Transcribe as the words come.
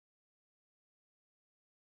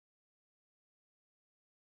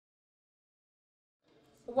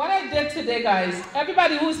what I did today, guys,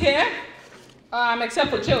 everybody who's here,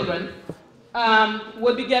 except for children,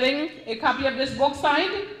 will be getting a copy of this book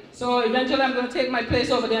signed. So eventually I'm going to take my place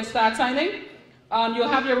over there and start signing. You'll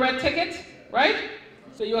have your red ticket, right?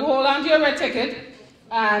 So you'll hold on to your red ticket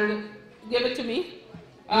and give it to me.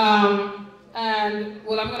 Well, I'm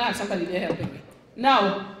going to have somebody there helping me.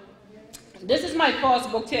 Now, this is my first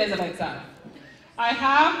book, Tears of Exile. I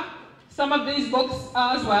have some of these books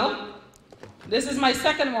as well. This is my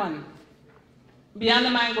second one, Beyond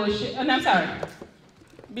the Mango Shade. I'm sorry,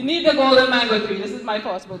 Beneath the Golden Mango Tree. This is my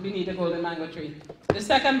first book, Beneath the Golden Mango Tree. The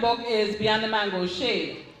second book is Beyond the Mango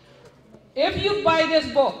Shade. If you buy this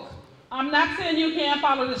book, I'm not saying you can't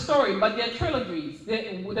follow the story, but they're trilogies.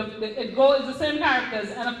 It's the same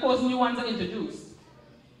characters, and of course new ones are introduced.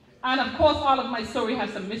 And of course all of my story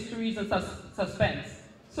has some mysteries and suspense.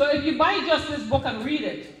 So if you buy just this book and read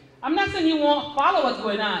it, I'm not saying you won't follow what's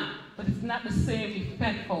going on, but it's not the same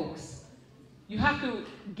effect, folks. You have to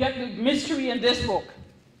get the mystery in this book,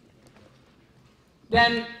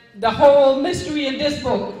 then the whole mystery in this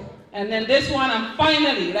book, and then this one, I'm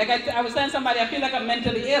finally, like I was telling somebody, I feel like I'm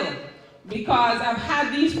mentally ill, because I've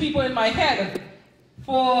had these people in my head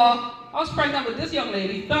I was pregnant with this young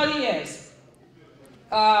lady, 30 years.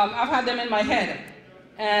 I've had them in my head,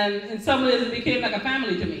 and in some ways it became like a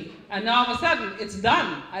family to me. And now all of a sudden, it's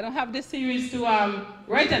done. I don't have this series to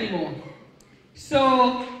write anymore.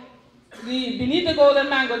 So, Beneath the Golden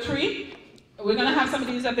Mango Tree, we're going to have some of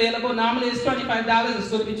these available. Normally it's $25, it's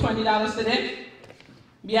going to be $20 today.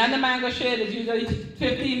 Beyond the Mango Shade is usually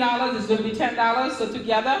 $15, it's going to be $10. So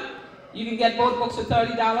together, you can get both books for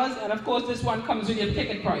 $30, and of course this one comes with your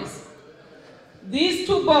ticket price. These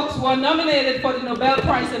two books were nominated for the Nobel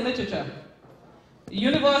Prize in Literature. The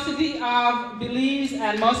University of Belize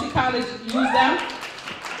and Mercy College used them.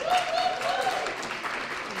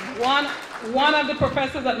 One of the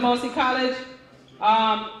professors at Mercy College,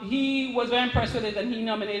 he was very impressed with it, and he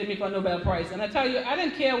nominated me for a Nobel Prize. And I tell you, I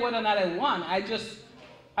didn't care whether or not I won. I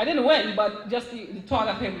didn't win, but just the thought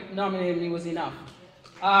of him nominating me was enough.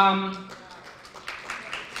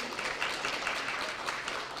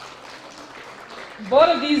 Both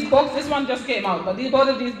of these books, this one just came out, but both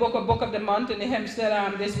of these books are Book of the Month in the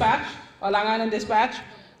Hempstead Dispatch, or Long Island Dispatch.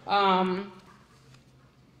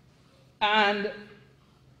 And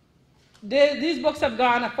these books have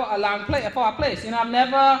gone for a place. You know, I've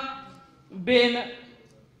never been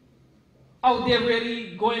out there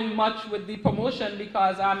really going much with the promotion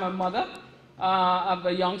because I'm a mother of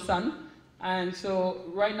a young son. And so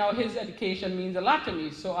right now his education means a lot to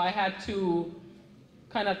me. So I had to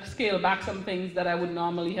kind of scale back some things that I would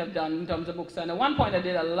normally have done in terms of books. And at one point I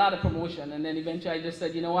did a lot of promotion, and then eventually I just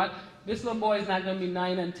said, you know what, this little boy is not going to be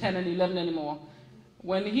 9 and 10 and 11 anymore.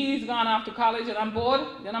 When he's gone off to college and I'm bored,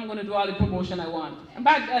 then I'm going to do all the promotion I want. And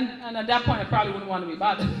at that point I probably wouldn't want to be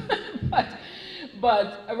bothered.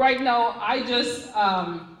 but right now I just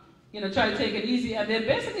try to take it easy, and they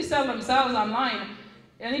basically sell themselves online.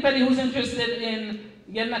 Anybody who's interested in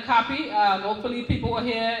getting a copy, hopefully people are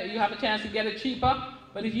here, you have a chance to get it cheaper.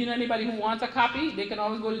 But if you know anybody who wants a copy, they can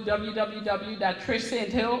always go to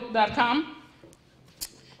www.trishsthill.com.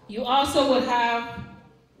 You also will have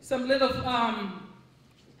some little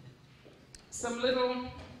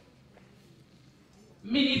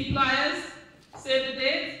mini flyers. Save the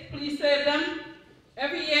date, please save them.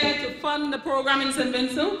 Every year to fund the program in St.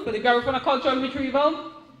 Vincent for the Garifuna Cultural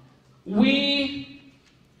Retrieval, we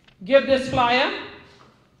give this flyer.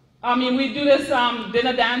 We do this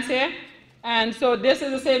dinner dance here. And so this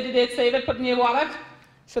is a save the date, save it, put it in your wallet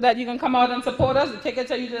so that you can come out and support us. The tickets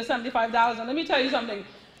are usually $75. And let me tell you something.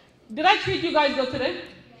 Did I treat you guys good today? Yes.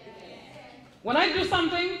 When I do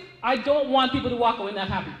something, I don't want people to walk away not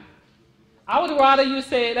happy. I would rather you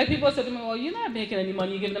say, like people say to me, well, you're not making any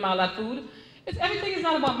money, you give them all that food. Everything is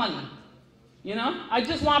not about money. You know? I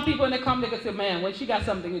just want people when they come, they can say, man, when she got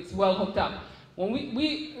something, it's well hooked up. When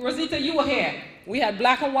Rosita, you were here. We had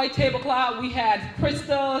black and white tablecloth, we had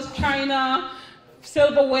crystals, china,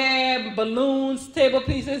 silverware, balloons, table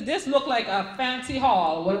pieces. This looked like a fancy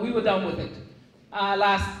hall when we were done with it.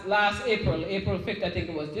 Last April 5th, I think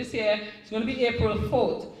it was. This year, it's going to be April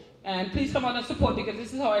 4th. And please come out and support, because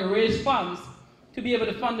this is how I raise funds to be able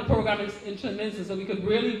to fund the program in St. Vincent, so we could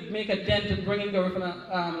really make a dent in bringing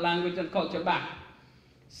Garifuna language and culture back.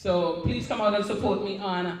 So please come out and support me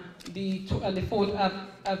on the 4th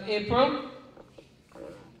of April.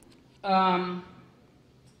 Okay.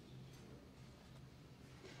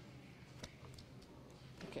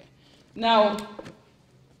 Now,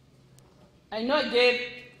 I know I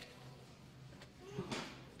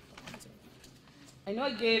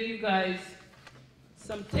gave you guys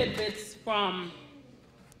some tidbits from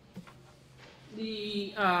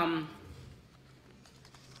the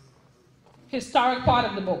historic part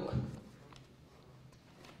of the book.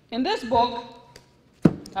 In this book,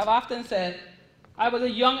 I've often said, I was a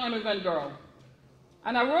young immigrant girl.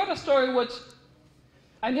 And I wrote a story which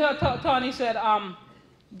I knew Tony said,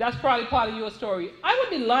 that's probably part of your story. I would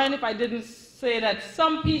be lying if I didn't say that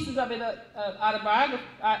some pieces of it are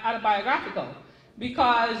autobiographical,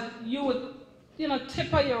 because you would,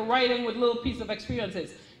 tipper your writing with little pieces of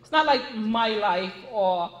experiences. It's not like my life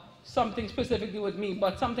or something specifically with me,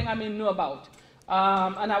 but something I may know about.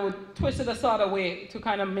 And I would twist it a sort of way to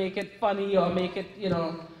kind of make it funny or make it,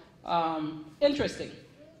 interesting.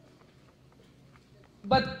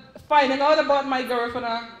 But finding out about my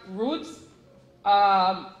Garifuna roots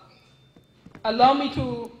allow me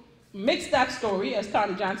to mix that story, as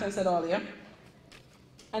Tony Johnson said earlier.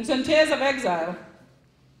 And so in Tears of Exile,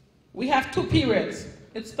 we have two periods.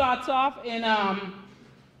 It starts off in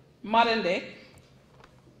modern day,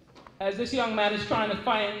 as this young man is trying to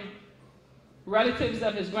find relatives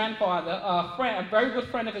of his grandfather, a very good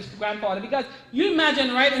friend of his grandfather, because you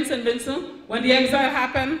imagine, right, in St. Vincent, when the exile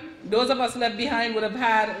happened, those of us left behind would have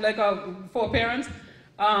had, like four parents,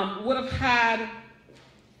 would have had,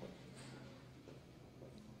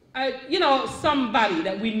 somebody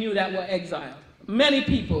that we knew that were exiled, many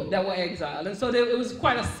people that were exiled, and so it was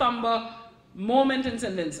quite a somber moment in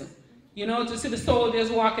St. Vincent. To see the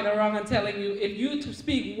soldiers walking around and telling you, if you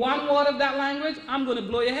speak one word of that language, I'm going to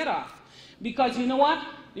blow your head off. Because you know what?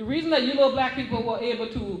 The reason that you little black people were able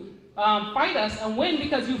to fight us and win,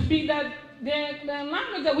 because you speak their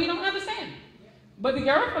language that we don't understand. But the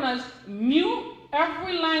Garifunas knew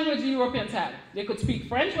every language the Europeans had. They could speak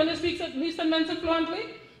French when they speak at least St. Vincent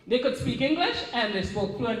fluently. They could speak English, and they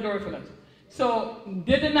spoke fluent Garifunas. So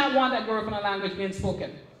they did not want that Garifuna language being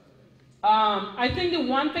spoken. I think the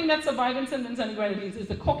one thing that survived in St. Vincent and Grenadines is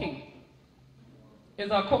the cooking.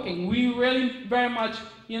 Is our cooking. We really very much,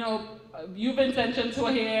 you've intentions who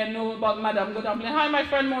are here know about Madame Godumpling. Hi, my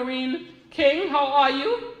friend Maureen King, how are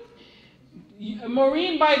you?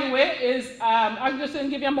 Maureen, by the way, is, I'm just going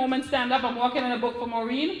to give you a moment, stand up. I'm working on a book for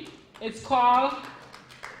Maureen. It's called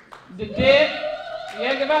The Day,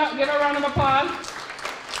 give her a round of applause.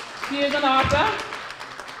 She is an author.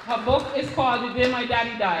 Her book is called The Day My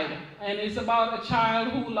Daddy Died, and it's about a child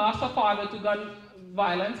who lost her father to gun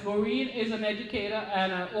violence. Maureen is an educator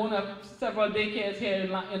and owner of several daycares here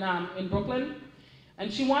in Brooklyn,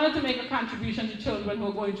 and she wanted to make a contribution to children who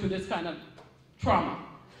are going through this kind of trauma.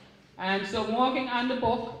 And so I'm working on the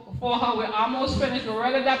book for her. We're almost finished. We're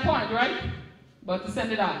right at that point, right? But to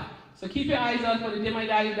send it out. So keep your eyes out for The Day My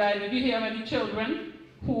Daddy Died. If you hear of any children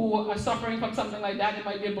who are suffering from something like that, it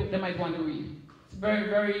might be a book they might want to read. It's a very,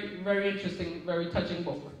 very, very interesting, very touching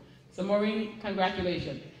book. So Maureen,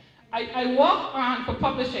 congratulations. I work on, for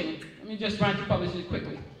publishing, let me just run through publishing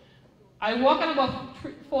quickly. I work on about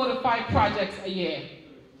 4 to 5 projects a year.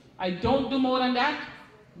 I don't do more than that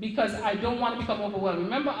because I don't want to become overwhelmed.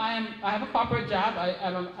 Remember, I have a corporate job.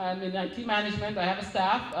 I'm in IT management. I have a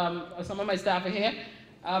staff. Some of my staff are here.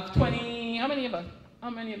 20, how many of us? How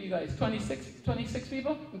many of you guys? 26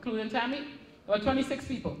 people, including Tammy? About 26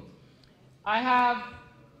 people. I have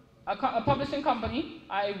a publishing company.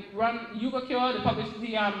 I run YouGoCure, the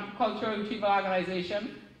cultural retrieval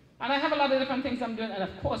organization. And I have a lot of different things I'm doing. And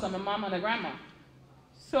of course, I'm a mom and a grandma.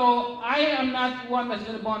 So I am not one that's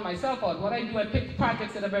going to burn myself out. What I do, I pick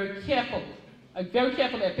projects that are very careful. Very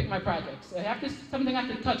carefully, I pick my projects. Something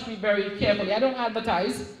has to touch me very carefully. I don't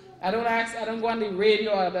advertise. I don't go on the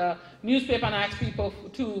radio or the newspaper and ask people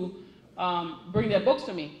to bring their books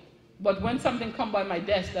to me. But when something comes by my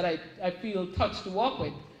desk that I feel touched to work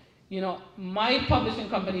with, my publishing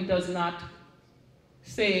company does not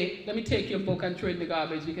say, let me take your book and throw it in the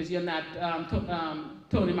garbage because you're not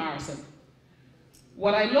Toni Morrison.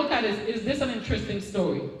 What I look at is this an interesting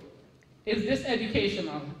story? Is this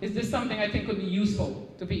educational? Is this something I think could be useful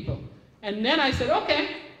to people? And then I said,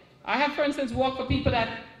 okay, I have, for instance, worked for people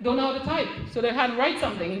that don't know how to type. So they handwrite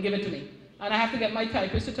something and give it to me. And I have to get my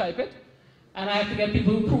typist to type it. And I have to get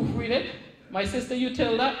people who proofread it. My sister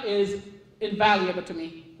Utilda is invaluable to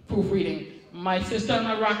me, proofreading. My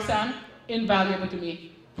sister-in-law Roxanne, invaluable to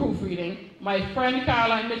me, proofreading. My friend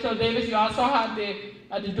Caroline Mitchell-Davis, you also had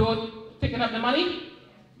at the door picking up the money,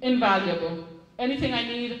 invaluable. Anything I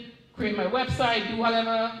need, create my website, do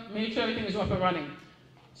whatever, make sure everything is up and running.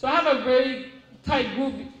 So I have a very tight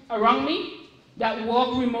group around me that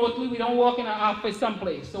work remotely. We don't work in an office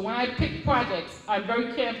someplace. So when I pick projects, I'm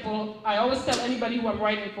very careful. I always tell anybody who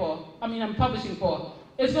I'm publishing for,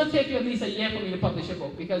 it's going to take you at least a year for me to publish a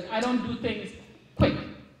book because I don't do things quick.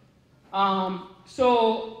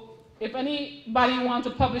 So if anybody wants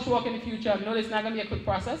to publish work in the future, I know it's not going to be a quick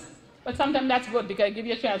process, but sometimes that's good because it gives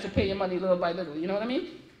you a chance to pay your money little by little, you know what I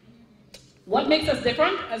mean? What makes us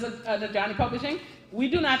different as a Johnny Publishing? We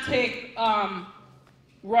do not take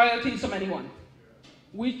royalties from anyone.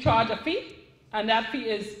 We charge a fee, and that fee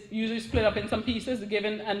is usually split up in some pieces,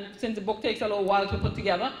 given, and since the book takes a little while to put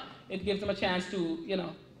together, it gives them a chance to, you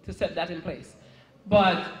know, to set that in place.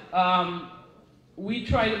 But we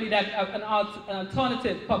try to be that an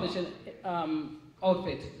alternative publishing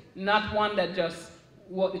outfit, not one that just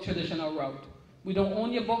walk the traditional route. We don't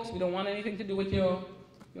own your books. We don't want anything to do with your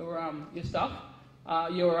stuff,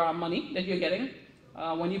 your money that you're getting.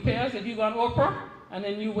 When you pay us, if you go on Oprah and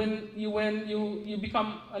then you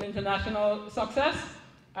become an international success,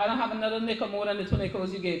 I don't have another nickel more than the 2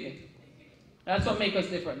 nickels you gave me. That's what makes us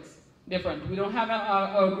different. We don't have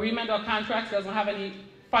an agreement or contracts. Doesn't have any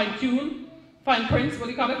fine prints. What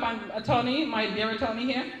do you call it? Attorney, my dear attorney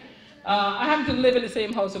here. I happen to live in the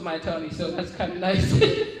same house with my attorney, so that's kind of nice.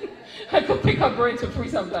 I could pick up brains for free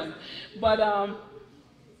sometimes. But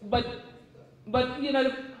you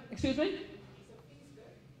know, excuse me.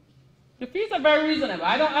 The fees are very reasonable.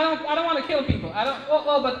 I don't want to kill people.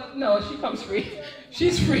 But no, she comes free.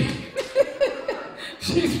 She's free.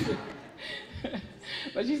 She's free.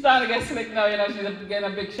 But she's starting to get slick now, you know, she's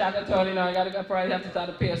getting a big shot attorney now. I probably have to start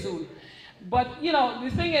to pay her soon. But, you know, the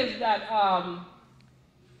thing is that,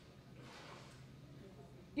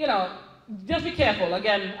 you know, just be careful.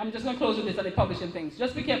 Again, I'm just going to close with this on the publishing things.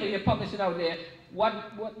 Just be careful you're publishing out there.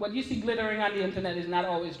 What you see glittering on the internet is not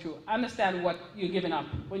always true. Understand what you're giving up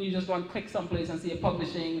when you just go and click someplace and see you're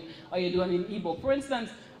publishing or you're doing an ebook. For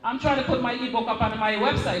instance, I'm trying to put my ebook up on my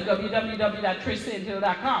website,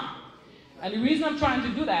 www.trishsthill.com. And the reason I'm trying to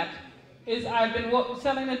do that is I've been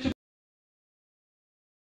selling it to,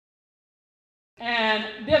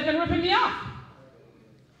 and they've been ripping me off.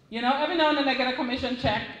 You know, every now and then I get a commission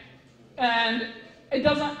check, and it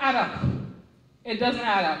doesn't add up. It doesn't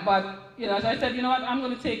add up. But, you know, as I said, you know what, I'm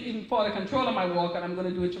going to take even further control of my work, and I'm going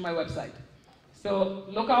to do it through my website. So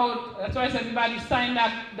look out. That's why I said everybody sign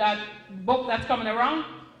that book that's coming around,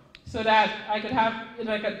 so that I could have, you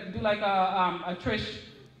know, I could do like a Trish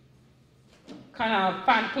kind of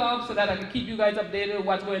fan club, so that I can keep you guys updated with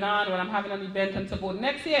what's going on when I'm having an event and support.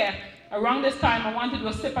 Next year, around this time, I want to do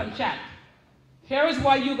a sip and chat. Here is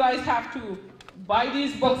why you guys have to buy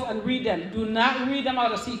these books and read them. Do not read them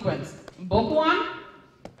out of sequence. Book 1,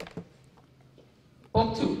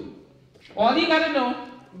 book 2. All you gotta know,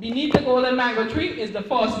 Beneath the Golden Mango Tree is the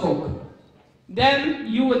first book. Then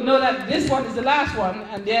you would know that this one is the last one,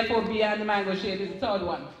 and therefore Beyond the Mango Shade is the third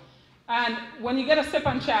one. And when you get a sip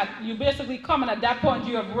and chat, you basically come, and at that point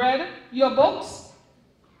you have read your books.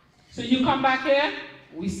 So you come back here,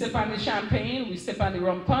 we sip on the champagne, we sip on the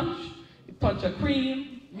rum punch, the punch of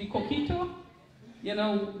cream, the coquito. You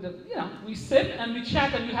know, we sip and we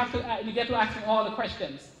chat, and you get to ask me all the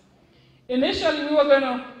questions. Initially, we were going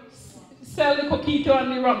to sell the coquito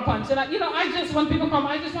and the rum punch, and I just, when people come,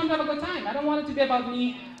 I just want to have a good time. I don't want it to be about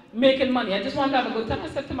me making money. I just want to have a good time. I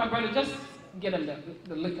said to my brother, just get them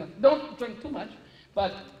the liquor. Don't drink too much,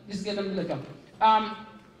 but just get them the liquor.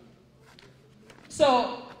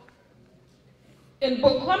 So, in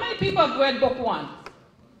book, how many people have read book 1?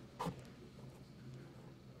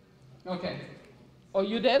 Okay. Oh,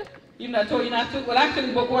 you did? Even though I told you not to? Well,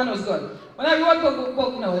 actually, book 1 was good. When I wrote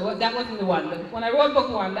no, that wasn't the one. But when I wrote book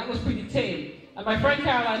 1, that was pretty tame. And my friend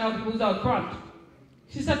Caroline, who was out front,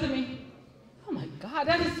 she said to me, "Oh my God,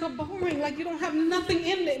 that is so boring. Like, you don't have nothing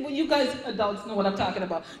in there." Well, you guys adults know what I'm talking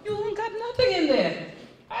about. You don't got nothing in there.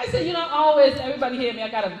 I said, you know, always, everybody hear me, I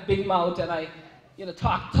got a big mouth and I,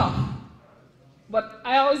 talk tough. But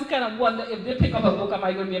I always kind of wonder if they pick up a book, am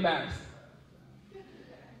I going to be embarrassed?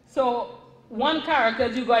 So, one character,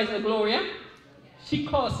 as you guys know, Gloria, she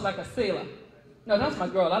cursed like a sailor. No, that's my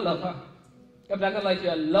girl, I love her. I'm not going to lie to you,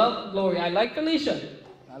 I love Gloria. I like Felicia.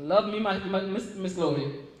 I love me, Miss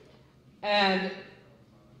Gloria. And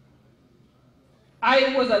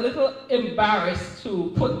I was a little embarrassed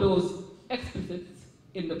to put those explicits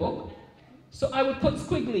in the book. So I would put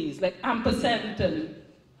squigglies, like ampersand and,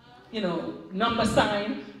 number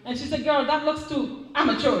sign. And she said, "Girl, that looks too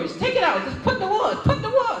amateurish. Take it out, just put the word.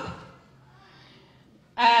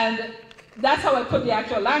 And that's how I put the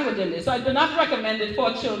actual language in there. So I do not recommend it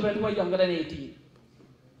for children who are younger than 18.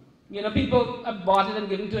 People have bought it and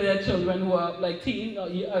given it to their children who are like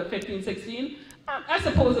 15, 16. I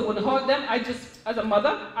suppose it wouldn't hurt them. As a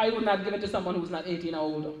mother, I would not give it to someone who's not 18 or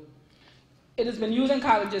older. It has been used in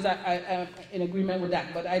colleges, I'm in agreement with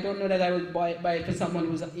that, but I don't know that I would buy it for someone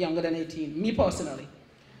who's younger than 18, me personally.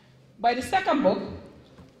 By the second book,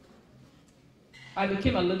 I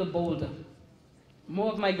became a little bolder.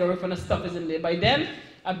 More of my girlfriend stuff is in there. By then,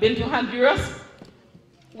 I've been to Honduras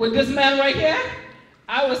with this man right here.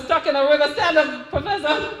 I was stuck in a river. Stand up,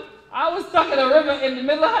 Professor. I was stuck in a river in the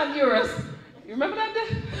middle of Honduras. You remember that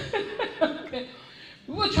day? Okay.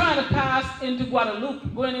 We were trying to pass into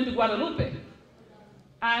Guadalupe, going into Guadalupe.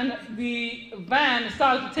 And the van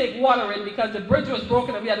started to take water in because the bridge was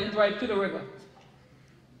broken and we had to drive to the river.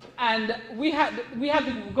 And we had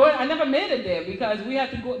to go. I never made it there because we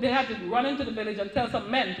had to go. They had to run into the village and tell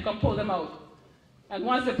some men to come pull them out. And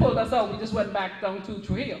once they pulled us out, we just went back down to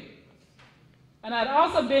Trujillo. And I'd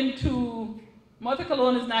also been to Martha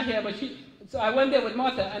Colon is not here, but so I went there with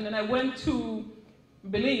Martha, and then I went to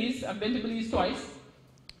Belize. I've been to Belize twice.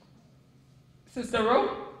 Sister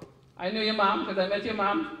Ro, I knew your mom because I met your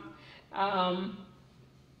mom. And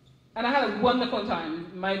I had a wonderful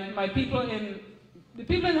time. The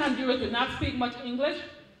people in Honduras did not speak much English,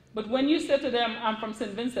 but when you said to them, I'm from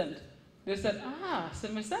St. Vincent, they said, ah,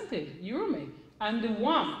 St. Vicente, Yurume. And the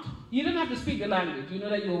warmth, you didn't have to speak the language, you know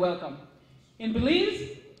that you were welcome. In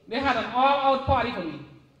Belize, they had an all-out party for me.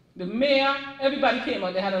 The mayor, everybody came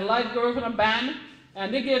out. They had a live girlfriend, a band,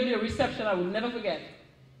 and they gave me a reception I will never forget.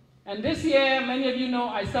 And this year, many of you know,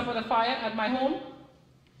 I suffered a fire at my home,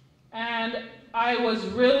 and I was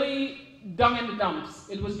really down in the dumps.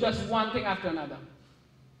 It was just one thing after another.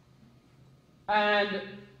 And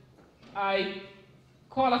I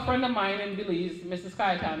called a friend of mine in Belize, Mrs.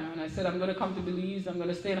 Cayetano, and I said, I'm going to come to Belize. I'm going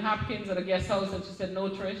to stay in Hopkins at a guest house. And she said, no,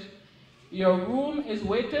 Trish, your room is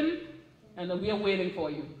waiting, and we are waiting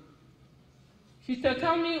for you. She said,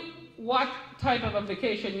 tell me what type of a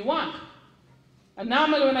vacation you want. And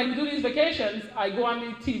normally when I do these vacations, I go on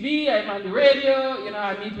the TV, I'm on the radio, you know,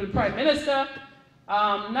 I meet with the Prime Minister.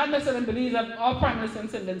 Not necessarily in Belize, all Prime Minister in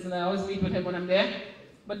St. Vincent, I always meet with him when I'm there.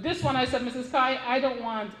 But this one I said, Mrs. Kai, I don't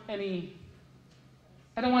want to do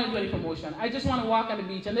any promotion. I just want to walk on the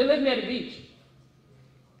beach. And they live near the beach.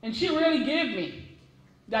 And she really gave me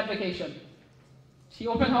that vacation. She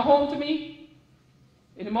opened her home to me.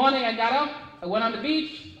 In the morning I got up, I went on the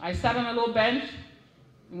beach, I sat on a little bench,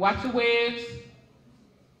 watched the waves,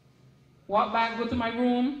 walked back, go to my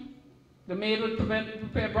room. The maid would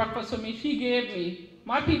prepare breakfast for me. She gave me,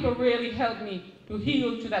 my people really helped me to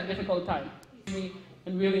heal to that difficult time.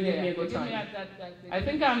 And really gave me a good time. I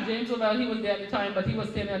think James Lovell, he was there at the time, but he was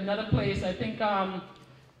staying in another place, I think down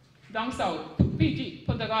south, PG,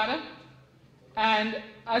 Punta Gorda. And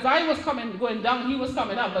as I was going down, he was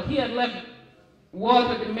coming up, but he had left word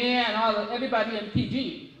with the mayor and everybody in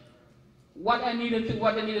PG what they needed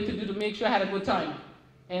to do to make sure I had a good time.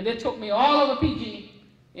 And they took me all over PG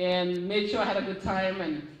and made sure I had a good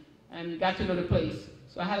time and got to know the place.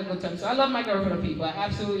 So I had a good time. So I love my girlfriend of people. I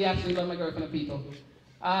absolutely, absolutely love my girlfriend of people.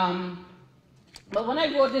 But when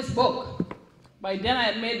I wrote this book, by then I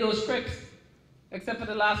had made those trips, except for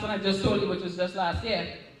the last one I just told you, which was just last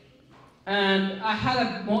year. And I had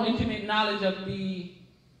a more intimate knowledge of the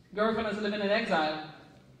girlfriend that's living in exile.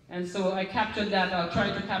 And so I captured that, I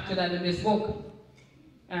tried to capture that in this book.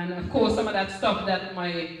 And of course, some of that stuff that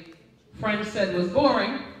my friends said was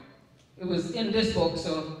boring, it was in this book.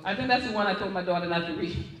 So I think that's the one I told my daughter not to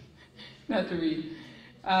read. Not to read.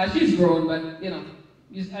 She's grown, but you know,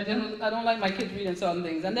 I don't like my kids reading certain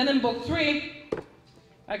things. And then in book 3,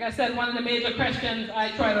 like I said, one of the major questions I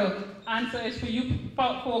try to answer is for you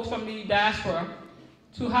folks from the diaspora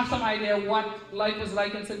to have some idea what life was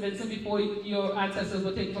like in St. Vincent before your ancestors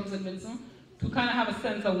were taken from St. Vincent, to kind of have a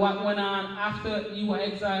sense of what went on after you were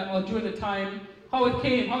exiled or during the time, how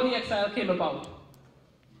the exile came about.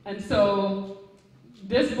 And so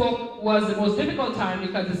this book was the most difficult time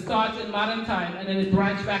because it starts in modern time and then it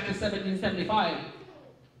branched back to 1775.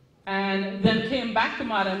 And then came back to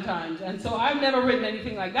modern times. And so I've never written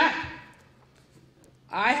anything like that.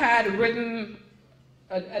 I had written,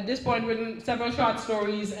 at this point, written several short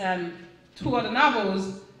stories and 2 other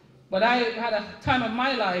novels, but I had a time of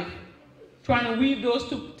my life trying to weave those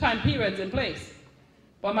 2 time periods in place.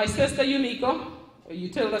 But my sister Yumiko, or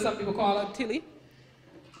Utilda, some people call her Tilly,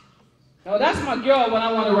 now that's my girl when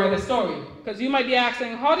I want to write a story. Because you might be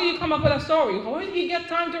asking, how do you come up with a story? How do you get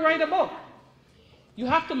time to write a book? You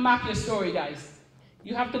have to map your story, guys.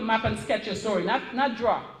 You have to map and sketch your story, not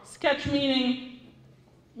draw. Sketch meaning,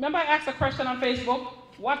 remember I asked a question on Facebook,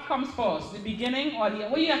 what comes first, the beginning or the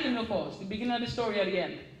end? What do you have to know first, the beginning of the story or the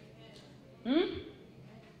end?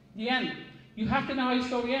 The end. You have to know how your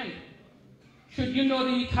story ends. Should you know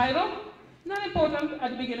the title? Not important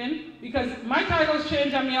at the beginning, because my titles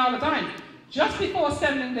change on me all the time. Just before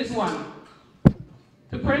sending this one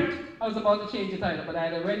to print, I was about to change the title, but I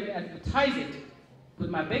had already advertised it with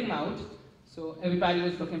my big mouth, so everybody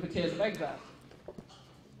was looking for Tears of Exile.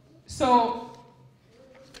 So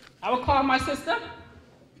I would call my sister,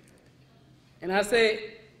 and I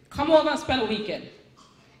say, come over and spend a weekend.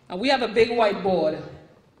 And we have a big whiteboard,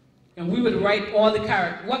 and we would write all the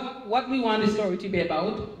characters, what we want the story to be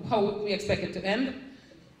about, how we expect it to end,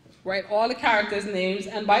 write all the characters' names,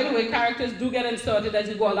 and by the way, characters do get inserted as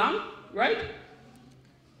you go along, right?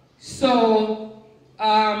 So,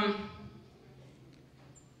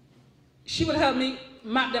 she would help me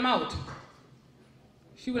map them out.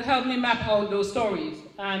 She would help me map out those stories,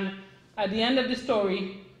 and at the end of the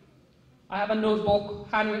story, I have a notebook,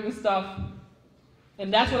 handwritten stuff,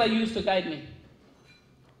 and that's what I use to guide me.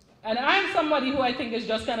 And I'm somebody who I think is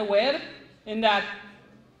just kind of weird, in that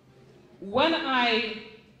when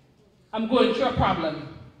I'm going through a problem,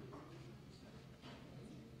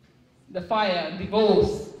 the fire,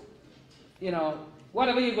 divorce, you know,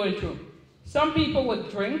 whatever you're going through. Some people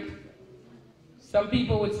would drink, some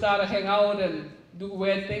people would start to hang out and do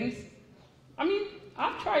weird things. I mean,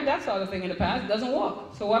 I've tried that sort of thing in the past, it doesn't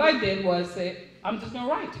work. So what I did was say, I'm just gonna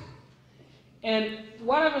write. And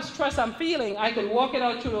whatever stress I'm feeling, I could walk it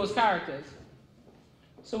out through those characters.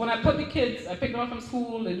 So when I put the kids, I pick them up from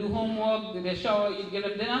school, they do homework, they shower, you give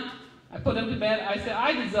them dinner, I put them to bed, I say,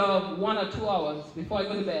 I deserve 1 or 2 hours before I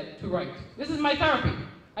go to bed to write. This is my therapy.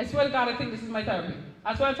 I swear to God, I think this is my therapy.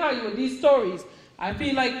 That's what I tell you, with these stories, I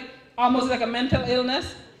feel like almost like a mental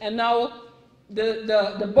illness, and now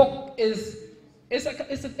the book is, it's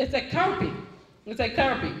like therapy. It's like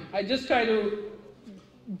therapy. I just try to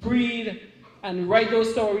breathe and write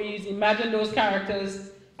those stories, imagine those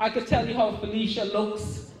characters. I could tell you how Felicia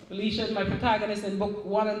looks. Felicia is my protagonist in book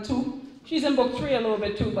 1 and 2. She's in book 3 a little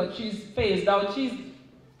bit too, but she's phased out. She's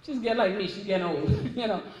getting like me, she's getting old, you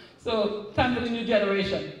know. So time for the new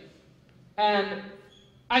generation. And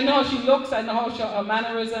I know how she looks, I know how her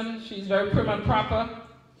mannerism, she's very prim and proper.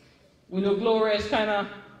 We know Gloria is kind of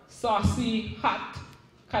saucy, hot,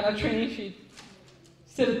 kind of Trini. She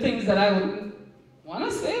said the things that I wouldn't want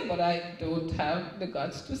to say, but I don't have the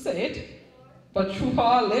guts to say it. But through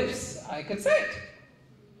her lips, I could say it.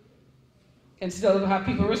 And still have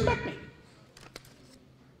people respect me.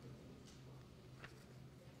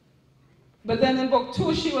 But then in book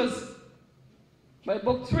 2, by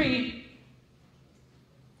book 3,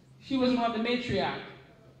 she was more of the matriarch.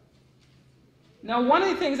 Now, one of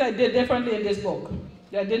the things I did differently in this book,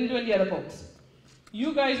 that I didn't do in the other books,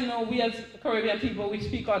 you guys know we as Caribbean people, we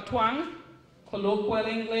speak our twang, colloquial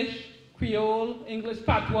English, Creole, English,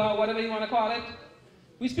 patois, whatever you want to call it.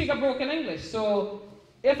 We speak a broken English. So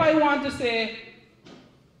if I want to say,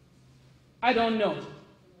 I don't know,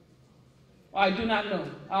 or I do not know,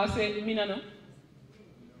 I'll say, me no know.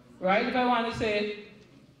 Right? If I want to say,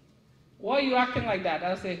 why are you acting like that?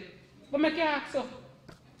 I'll say, but make you act so.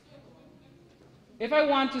 If I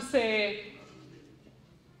want to say,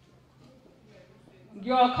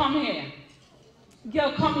 girl, come here.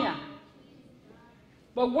 Girl, come here.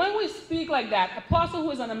 But when we speak like that, a person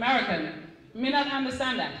who is an American may not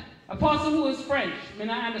understand that. A person who is French may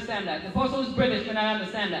not understand that. A person who is British may not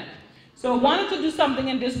understand that. So I wanted to do something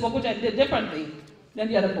in this book which I did differently than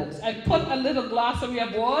the other books. I put a little glossary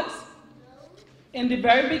of words in the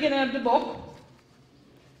very beginning of the book.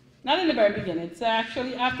 Not in the very beginning, it's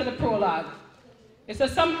actually after the prologue. It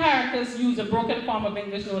says some characters use a broken form of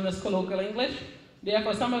English known as colloquial English.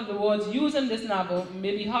 Therefore, some of the words used in this novel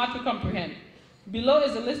may be hard to comprehend. Below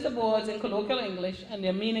is a list of words in colloquial English and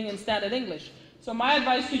their meaning in standard English. So my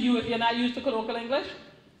advice to you, if you're not used to colloquial English,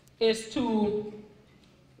 is to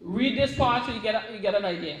read this part so you get an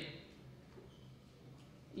idea.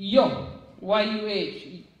 Yo,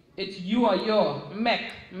 Y-U-H, it's you or your,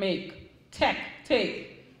 mek, make, tek,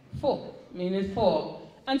 take, fo, meaning for,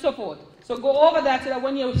 and so forth. So go over that so that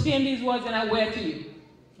when you're seeing these words and I wear to you,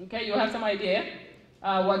 okay, you'll have some idea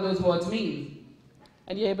what those words mean.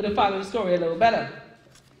 And you're able to follow the story a little better.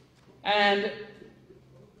 And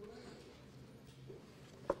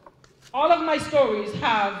all of my stories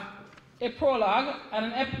have a prologue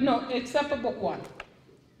and no, except for book 1.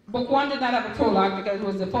 Book 1 did not have a prologue because it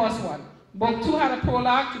was the first one. Book 2 had a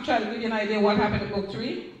prologue to try to give you an idea what happened in book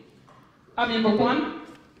 3. I mean book 1.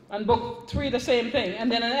 And book 3 the same thing.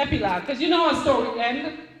 And then an epilogue. Because you know how a story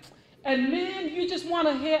ends. And man, you just want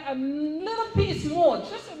to hear a little piece more.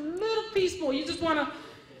 Just a little piece more. You just want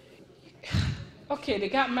to, okay, they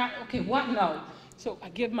got married. Okay, what now? So I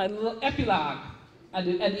give my little epilogue at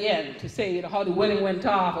the end to say, you know, how the wedding went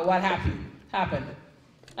off or what happened.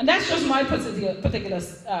 And that's just my particular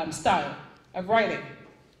style of writing.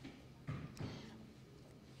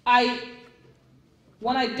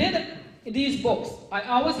 When I did these books, I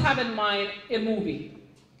always have in mind a movie.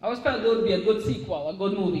 I always felt it would be a good sequel, a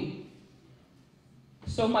good movie.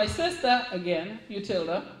 So my sister, again,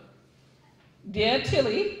 Utilda, dear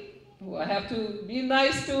Tilly, who I have to be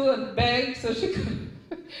nice to and beg so she could,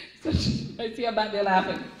 I see her back there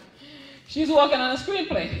laughing. She's working on a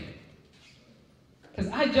screenplay.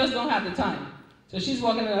 Because I just don't have the time. So she's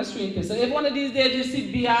working on a screenplay. So if one of these days you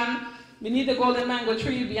see beyond, beneath the golden mango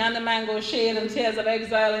tree, beyond the mango shade and tears of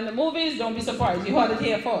exile in the movies, don't be surprised. You heard it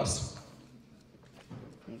here first.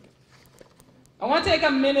 I want to take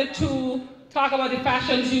a minute to talk about the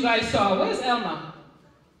fashions you guys saw. Where's Elma?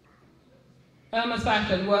 Elma's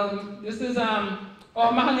fashion. Well, this is, Elma,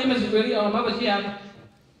 her name is really Elma, but she has,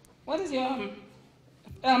 what is your,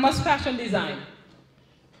 Elma's fashion design.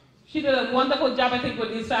 She did a wonderful job, I think,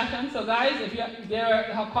 with these fashions. So guys, if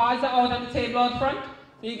her cards are out on the table out front,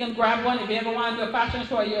 so you can grab one if you ever want to do a fashion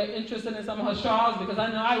show or you're interested in some of her shawls, because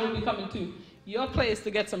I know I will be coming to your place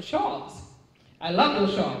to get some shawls. I love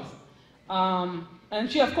those shawls. And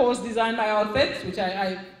she, of course, designed my outfits, which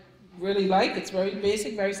I really like. It's very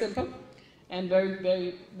basic, very simple, and very,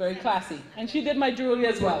 very, very classy. And she did my jewelry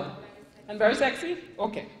as well. And very sexy?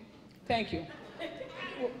 Okay. Thank you.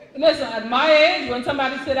 Listen, at my age, when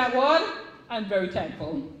somebody say that word, I'm very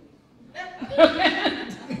thankful.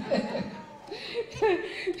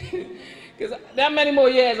 Because there are many more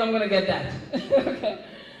years I'm going to get that. Okay.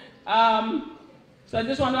 So I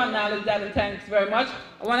just want to acknowledge that and thanks very much.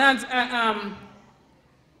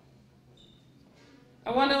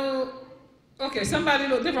 Okay, somebody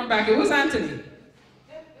look different back here. Who's Anthony?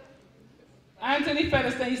 Anthony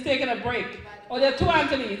Featherstone, he's taking a break. Oh, there are two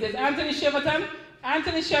Anthonys. There's Anthony Shiverton.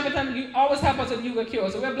 Anthony Shiverton, you always help us with Yoga Cure.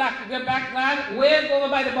 So we're back glad, way over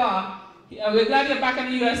by the bar. We're glad you're back in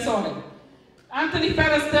the U.S. soil. Anthony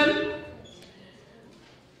Featherstone,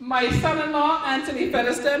 my son-in-law, Anthony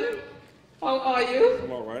Featherstone. How are you?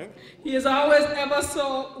 I'm all right. He is always ever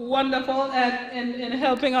so wonderful in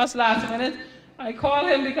helping us last minute. I called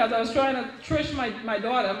him because I was trying to, Trish, my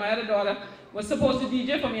daughter, my other daughter, was supposed to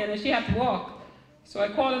DJ for me and then she had to walk. So I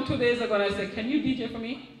called him 2 days ago and I said, can you DJ for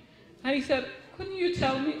me? And he said, couldn't you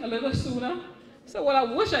tell me a little sooner? So, well, I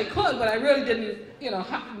wish I could, but I really didn't,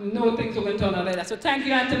 know things were going to turn out like that. So thank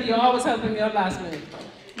you, Anthony. You're always helping me out last minute.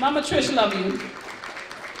 Mama Trish, love you.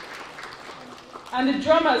 And the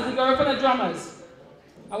drummers, the girl from the drummers.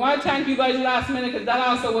 I want to thank you guys last minute because that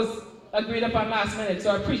also was agreed upon last minute. So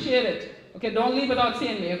I appreciate it. Okay, don't leave without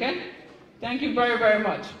seeing me, okay? Thank you very, very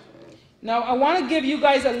much. Now, I want to give you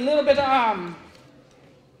guys a little bit of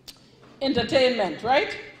entertainment,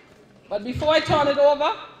 right? But before I turn it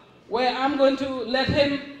over, where I'm going to let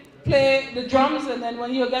him play the drums, and then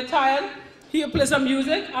when you get tired, he'll play some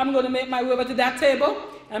music. I'm going to make my way over to that table,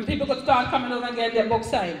 and people could start coming over and get their books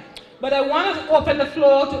signed. But I want to open the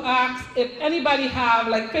floor to ask if anybody have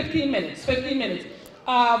like 15 minutes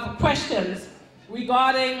of questions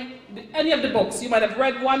regarding any of the books. You might have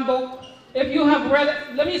read one book. If you have read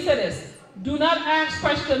it, let me say this. Do not ask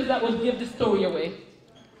questions that will give the story away.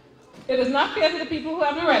 It is not fair to the people who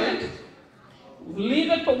haven't read it. Leave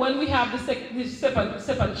it for when we have the sip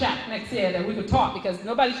and chat next year that we could talk, because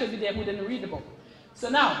nobody should be there who didn't read the book. So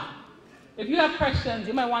now, if you have questions,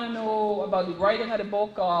 you might want to know about the writing of the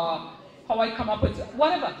book or how I come up with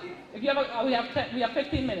whatever. If you have we have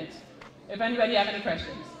 15 minutes. If anybody have any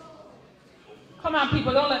questions, come on,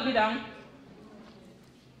 people, don't let me down.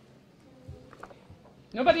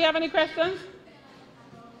 Nobody have any questions?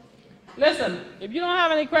 Listen, if you don't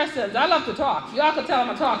have any questions, I love to talk. Y'all can tell I'm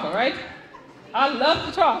a talker, right? I love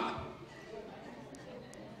to talk.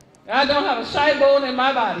 I don't have a shy bone in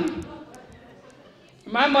my body.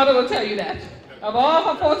 My mother will tell you that. Of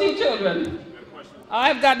all her 14 children,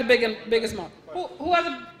 I've got the biggest mouth. Who has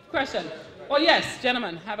a question? Oh, yes,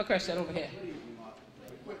 gentlemen, have a question over here.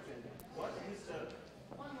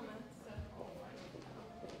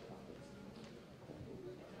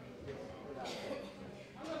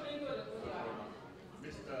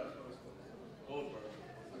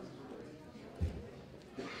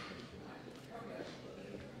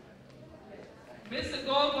 Mr.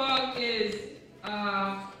 Goldberg is,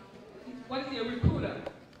 what is he, a recruiter?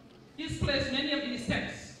 He's placed many of these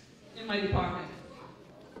texts in my department.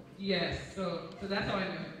 Yes, so that's how I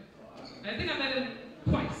know him. I think I met him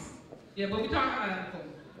twice. Yeah, but we talked on the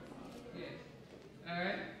phone. Yeah. All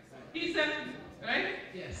right. He said, right?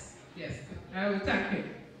 Yes. I will thank him.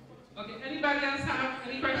 Okay, anybody else have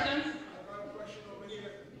any questions? I got a question over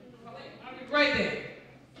here. Okay, I'll be right there.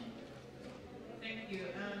 Thank you.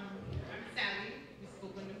 I'm Sally. We've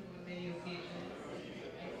spoken on many occasions.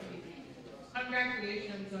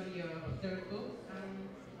 Congratulations on your third book.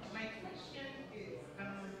 My question is,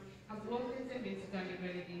 I've worked in the Mexican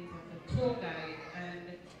Grenadines as a tour guide, and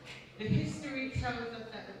the history tells us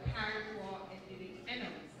that the Carib War ended in Enna.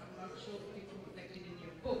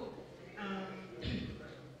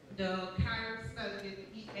 the Caribs spelled it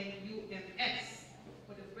E-N-U-M-S.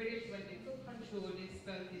 For the British, when they took control, they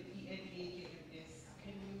spelled it E-N-A-J-M-S.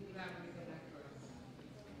 Can you elaborate on that for us?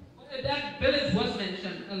 Well, that village was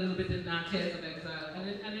mentioned a little bit in Tales of Exile,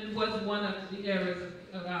 and it was one of the areas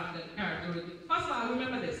around the Caribs. First of all,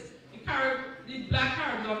 remember this. The black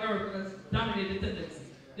Caribs of America dominated tendency.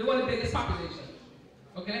 They were the biggest population.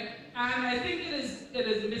 Okay? And I think it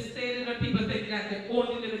is misstated when people think that they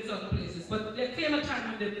only live in certain places. But there came a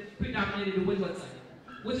time when they predominated the windward side,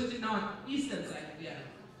 which is the northeastern side of the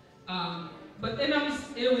island. But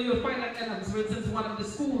Enums, you'll find that Enums, for instance, one of the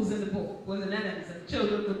schools in the book was in Enums, and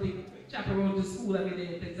children would be chaperoned to school every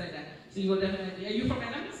day and things like that. So you will definitely, are you from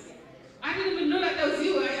Enums? I didn't even know that was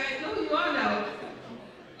you. I know who you are now.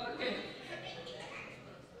 Okay.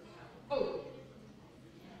 Oh.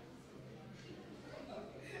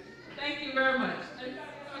 Thank you very much. Anybody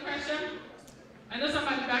have a question? I know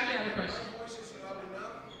somebody back there had a question. My voice is loud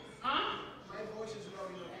enough. Huh? My voice is loud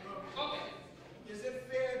enough. Okay. Is it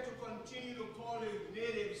fair to continue to call the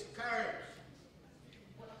natives Caribs?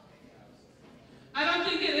 I don't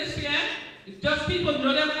think it is fair. If just people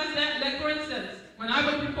know them as that. Like for instance, when I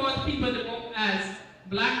would report people in the book as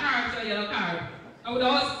black Caribs or yellow Caribs, I would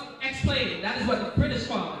always explain that is what the British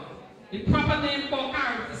call it. The proper name for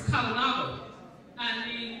Caribs is Kalanago. And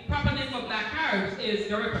the proper name for black Caribs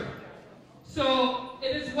is Garifuna. So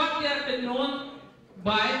it is what they have been known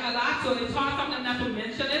by a lot, so it's hard something not to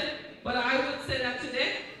mention it, but I would say that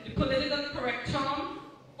today, the politically correct term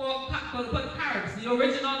for Caribs, the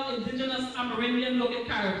original indigenous Amerindian looking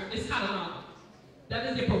Caribs, is Kalanago. That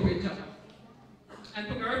is the appropriate term. And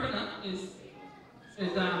for Garifuna is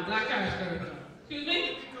black Caribs Garifuna. Excuse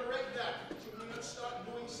me? Correct that. Should we not start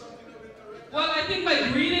doing something that will correct that? Well, I think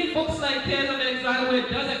by reading books like Tales of Exile, where it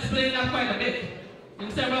does explain that quite a bit, in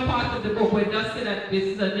several parts of the book where it does say that this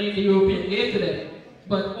is a name the European gave to them,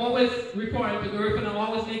 but always referring to Garifuna,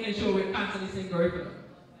 always making sure we're constantly saying Garifuna.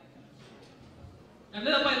 And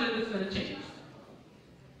little by little, it's going to change.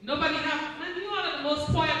 Nobody have, man, you are the most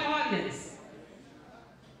quiet audience.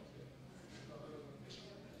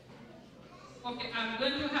 Okay, I'm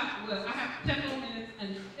going to have, well, I have 10 more minutes,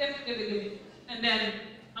 and if they give me, and then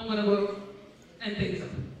I'm going to go and things up.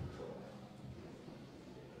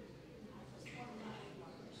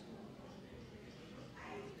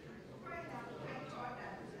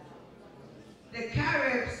 The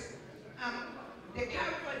Caribs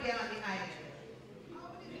were there on the island. How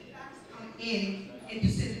did the blacks come into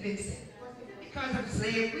St. Vincent? Was it because of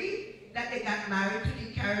slavery that they got married to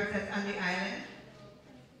the Caribs that's on the island?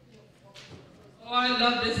 Oh, I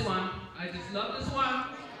love this one. I just love this one.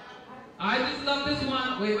 I just love this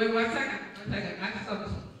one. Wait, 1 second. 1 second. I just love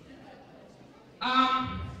this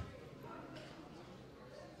one.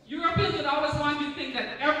 Europeans would always want you to think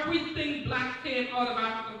that everything black came out of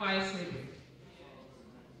Africa via slavery.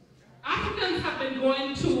 Africans have been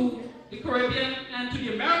going to the Caribbean and to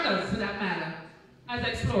the Americas, for that matter, as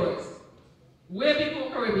explorers, way before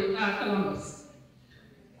Columbus.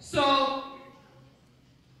 So,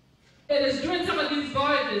 it is during some of these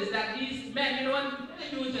voyages that these men,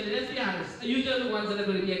 usually, let's be honest, are usually the ones that are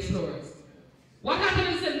going to be explorers. What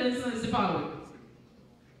happened in St. Vincent is the following.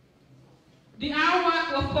 The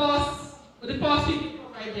Arawak were the first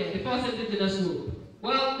people right there, the first indigenous group.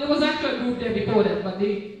 Well, there was actually a group there before that, but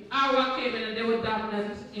the Arawak came in and they were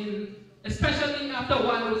dominant in, especially after a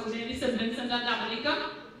while, it was mainly St. Vincent and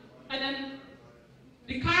Dominica. And then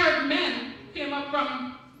the Carib men came up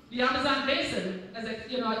from the Amazon basin as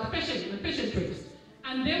fishing trips.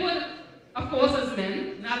 And they would, of course, as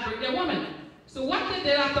men, not bring their women. So what they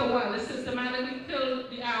did after a while is systematically killed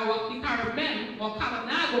the Arawak, the Carib men, or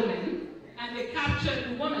Kalanago men, and they captured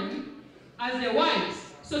the women as their wives.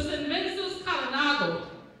 So St. Vincent's Kalanago,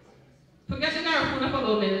 forget the Garifuna for a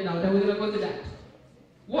little minute now, then we're going to go to that,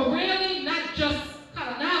 were really not just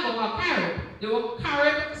Kalanago or Carib, they were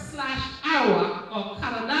Carib/Arawak or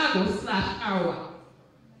Kalanago/Arawak.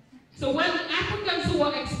 So when Africans who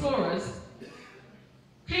were explorers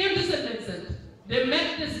came to St. Vincent, they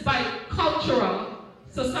met this bicultural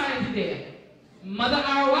society there. Mother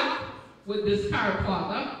Arawak with this Carib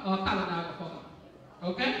father or Kalanago father.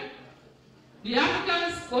 Okay? The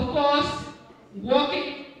Africans were forced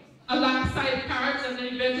walking alongside Caribs and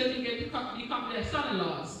then eventually get to become their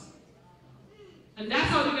son-in-laws. And that's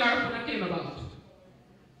how the Garifuna came about.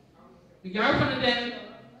 The Garifuna then,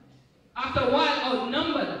 after a while,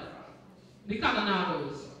 outnumbered the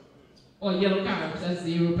Kalanagos, or yellow Caribs as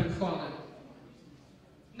the Europeans call them.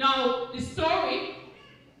 Now, the story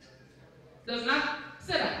does not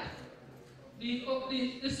say that.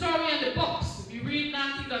 The story and the books, if you read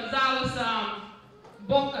Nancy Gonzalez's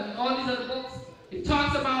book and all these other books, it talks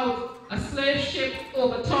talks about a slave ship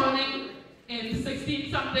overturning in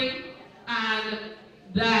 16-something, and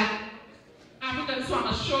that Africans swam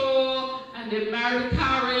ashore and they married the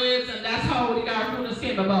Caribs, and that's how the Garifuna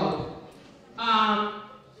came about.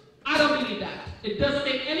 I don't believe that. It doesn't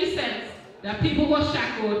make any sense that people who are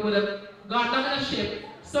shackled would have gone down in a ship,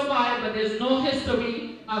 survived, but there's no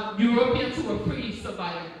history of Europeans who were free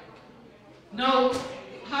surviving. Now,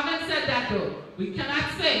 having said that though, we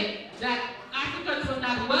cannot say that Africans were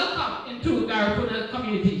not welcome into the Garifuna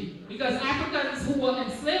community, because Africans who were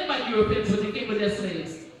enslaved by Europeans when they came with their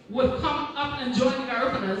slaves would come up and join the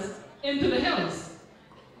Garifunas into the hills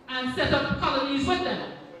and set up colonies with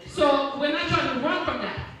them. So we're not trying to run from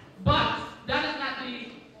that, but that is not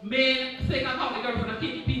the main thing of how the Garifuna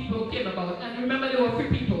people came about. And remember, they were free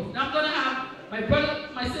people. Now I'm going to have my brother,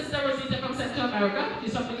 my sister Rosita from Central America,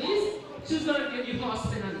 she's from the East. She's going to give you horse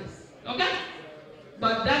spin on this. Okay?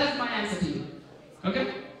 But that is my answer to you. Okay?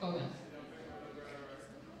 Okay.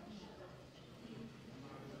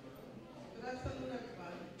 Good afternoon,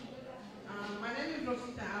 everybody. My name is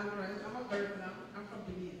Rosita Alvarez. I'm a Garifuna. I'm from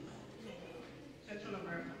Belize, Central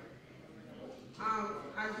America.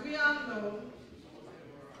 As we all know,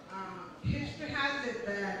 history has it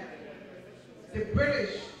that the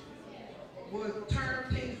British would turn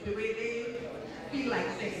things the way they feel like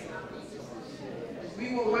saying.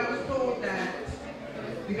 We were once told that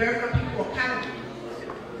the Garifuna people were cannibals.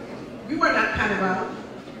 We were not cannibals.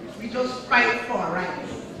 We just fight for our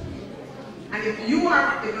rights. And if you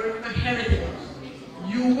are the Garifuna heritage,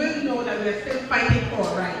 you will know that we are still fighting for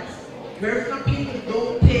our rights. Garifuna people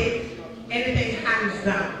don't take anything hands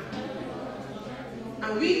down.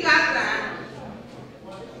 And we got that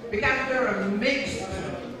because we're a mixed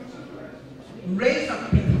race of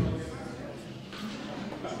people.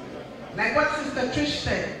 Like what Sister Trish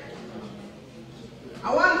said,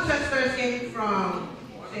 our ancestors came from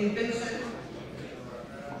St. Vincent.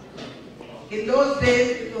 In those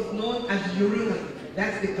days, it was known as Yuruna.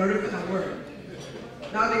 That's the Garifuna word.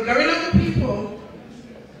 Now, the Garifuna people,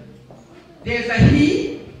 there's a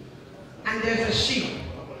he and there's a she,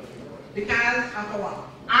 because of our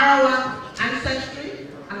Arawak ancestry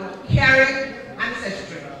and our Carib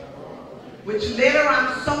ancestry, which later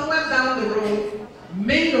on, somewhere down the road,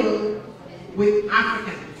 mingled with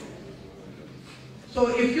Africans. So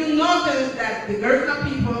if you notice that the Garifuna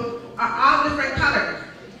people are all different colors.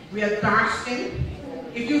 We are dark skinned.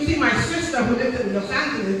 If you see my sister who lives in Los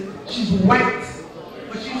Angeles, she's white,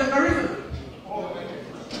 but she's a Garifuna.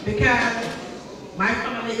 Because my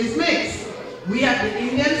family is mixed. We have the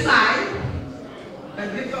Indian side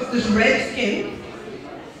that gives us this red skin.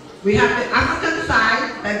 We have the African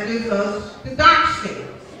side that gives us the dark skin.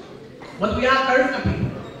 But we are Garifuna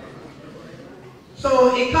people.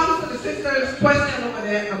 So it comes to the sister's question over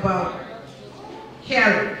there about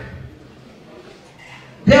Carib.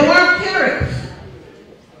 There were Caribs.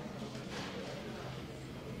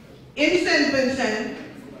 In St. Vincent,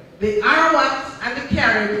 the Arawaks and the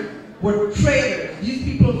Caribs were traders. These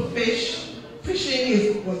people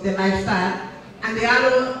fishing was their lifestyle, and they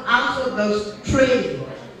also does trading.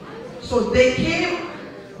 So they came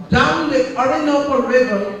down the Orinoco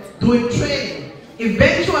River doing trading.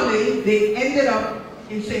 Eventually, they ended up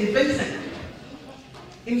in St. Vincent.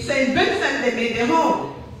 In St. Vincent, they made their home.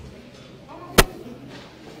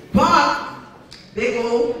 But they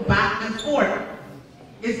go back and forth.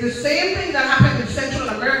 It's the same thing that happened in Central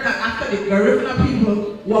America after the Garifuna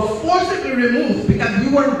people were forcibly removed because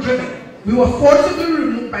we weren't driven. We were forcibly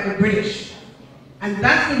removed by the British. And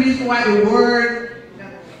that's the reason why the word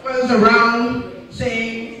that swirls around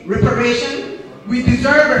saying reparation, we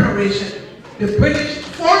deserve reparation. The British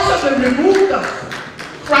forcibly removed us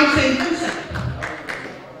from St. Vincent.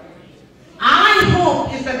 I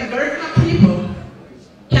hope is that the Garifuna people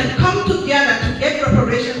can come together to get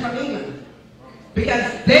reparation from England,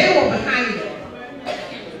 because they were behind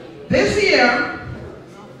it. This year,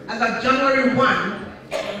 as of January 1,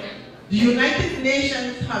 the United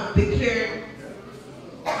Nations have declared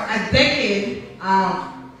a decade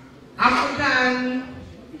of African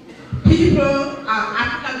people,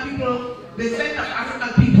 descent of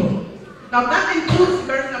African people. Now that includes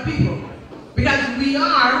Garifuna people, because we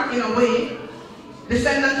are, in a way,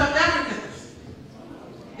 descendants of the Africans.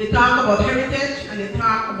 They talk about heritage and they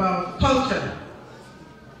talk about culture.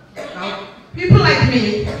 Now, people like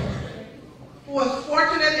me, who was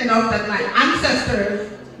fortunate enough that my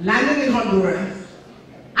ancestors landed in Honduras,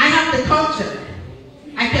 I have the culture.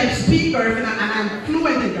 I can speak Garifuna and I'm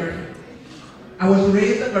fluent in Garifuna. I was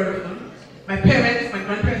raised a Garifuna. My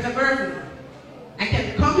grandparents are Garifuna. I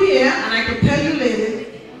can come here and I can tell you ladies,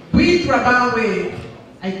 breathe Rabawe.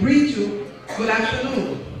 I greet you good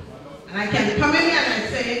afternoon. And I can come in here and I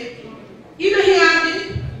say, either here,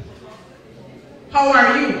 Andy, how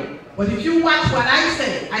are you? But if you watch what I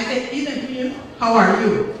say, either here, how are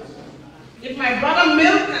you? If my brother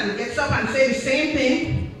Milton gets up and say the same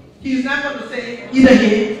thing, he's not going to say either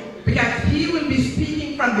here, because he will be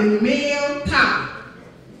speaking from the male tongue.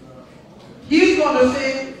 He's going to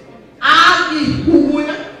say,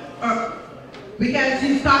 because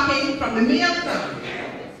he's talking from the male tongue.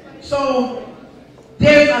 So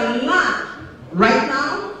there's a lot right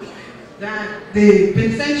now that the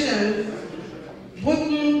Vincentians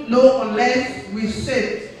wouldn't know unless we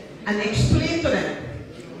sit and explain to them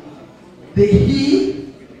the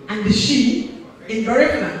he and the she in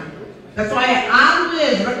Garifuna. That's why I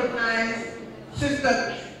always recognize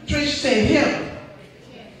Sister Trish St.Hill.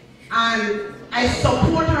 And I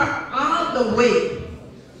support her all the way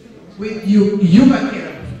with Yuba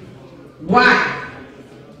Care. Why?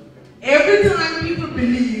 Every time people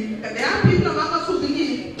believe, that there are people among us who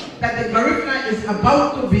believe that the Garifuna is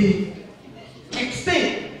about to be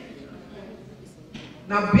extinct.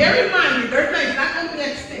 Now bear in mind, the Garifuna is not going to be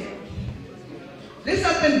extinct. This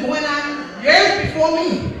has been going on years before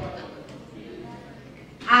me.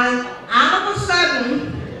 And all of a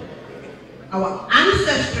sudden, our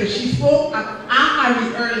ancestry, she spoke of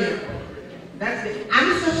Amari earlier. That's the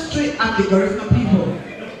ancestry of the Garifuna people.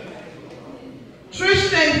 Trish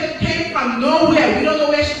St.Hill came from nowhere. We don't know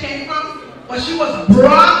where she came from, but she was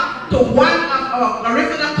brought to one of our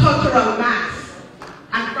Garifuna cultural mass.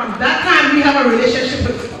 And from that time, we have a relationship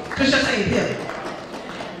with Trish St.Hill.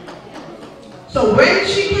 So when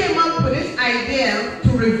she came up with this idea to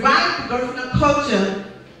revive the Garifuna culture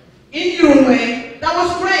in Uruguay, that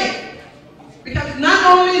was great. Because not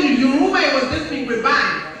only in Uruguay was this being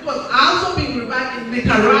revived, it was also being revived in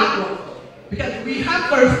Nicaragua. Because we have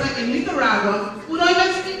Garifuna in Nicaragua who don't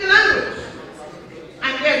even speak the language.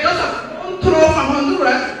 And they're just a phone throw from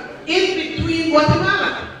Honduras in between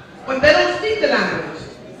Guatemala. But they don't speak the language.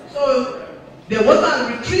 So there was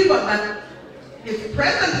a retrieval that is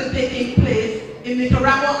presently taking place in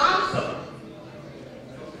Nicaragua also.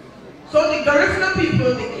 So the Garifuna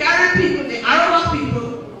people, the Carib people, the Arawak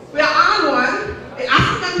people, we are all one. The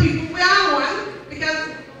African people, we are one. Because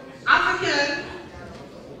African,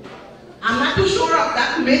 I'm not too sure of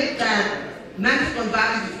that myth that Nancy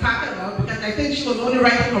Gonzalez is talking about, because I think she was only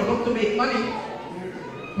writing her book to make money.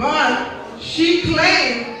 But she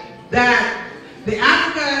claimed that the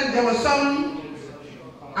African, there was some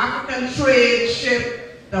African trade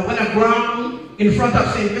ship that went aground in front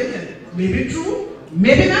of St. Vincent. Maybe true,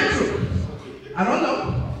 maybe not true. I don't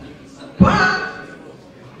know. But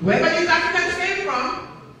wherever these Africans came from,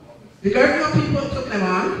 the Garifuna people took them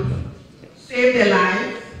on, saved their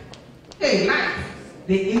lives.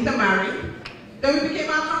 They intermarried, then we became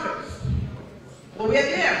our mothers. But we're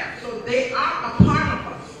there, so they are a part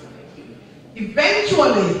of us.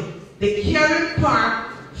 Eventually, the Carib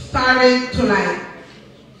part started to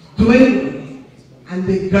dwindle, and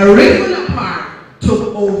the Garifuna part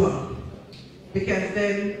took over. Because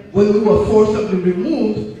then, when we were forcibly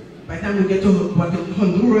removed, by the time we get to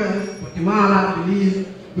Honduras, Guatemala, Belize,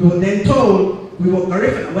 we were then told we were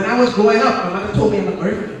Garifuna. When I was growing up, my mother told me I'm a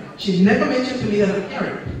Garifuna. She never mentioned to me that I'm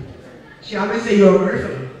Carib. She always said, you're a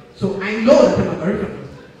Garifuna. So I know that I'm a Garifuna.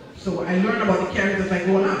 So I learn about the Caribs as I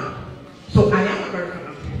go along. So I am a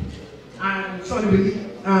Garifuna. And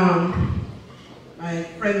somebody, my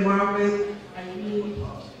friend Margaret,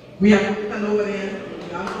 we have Milton over there.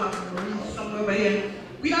 We also have Marie somewhere over here.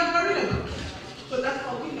 We are Garifuna. So that's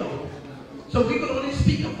all we know. So we could only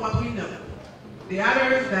speak of what we know. The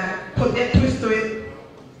others that put their twist to it,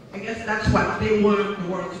 I guess that's what they want the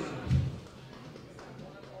world to know.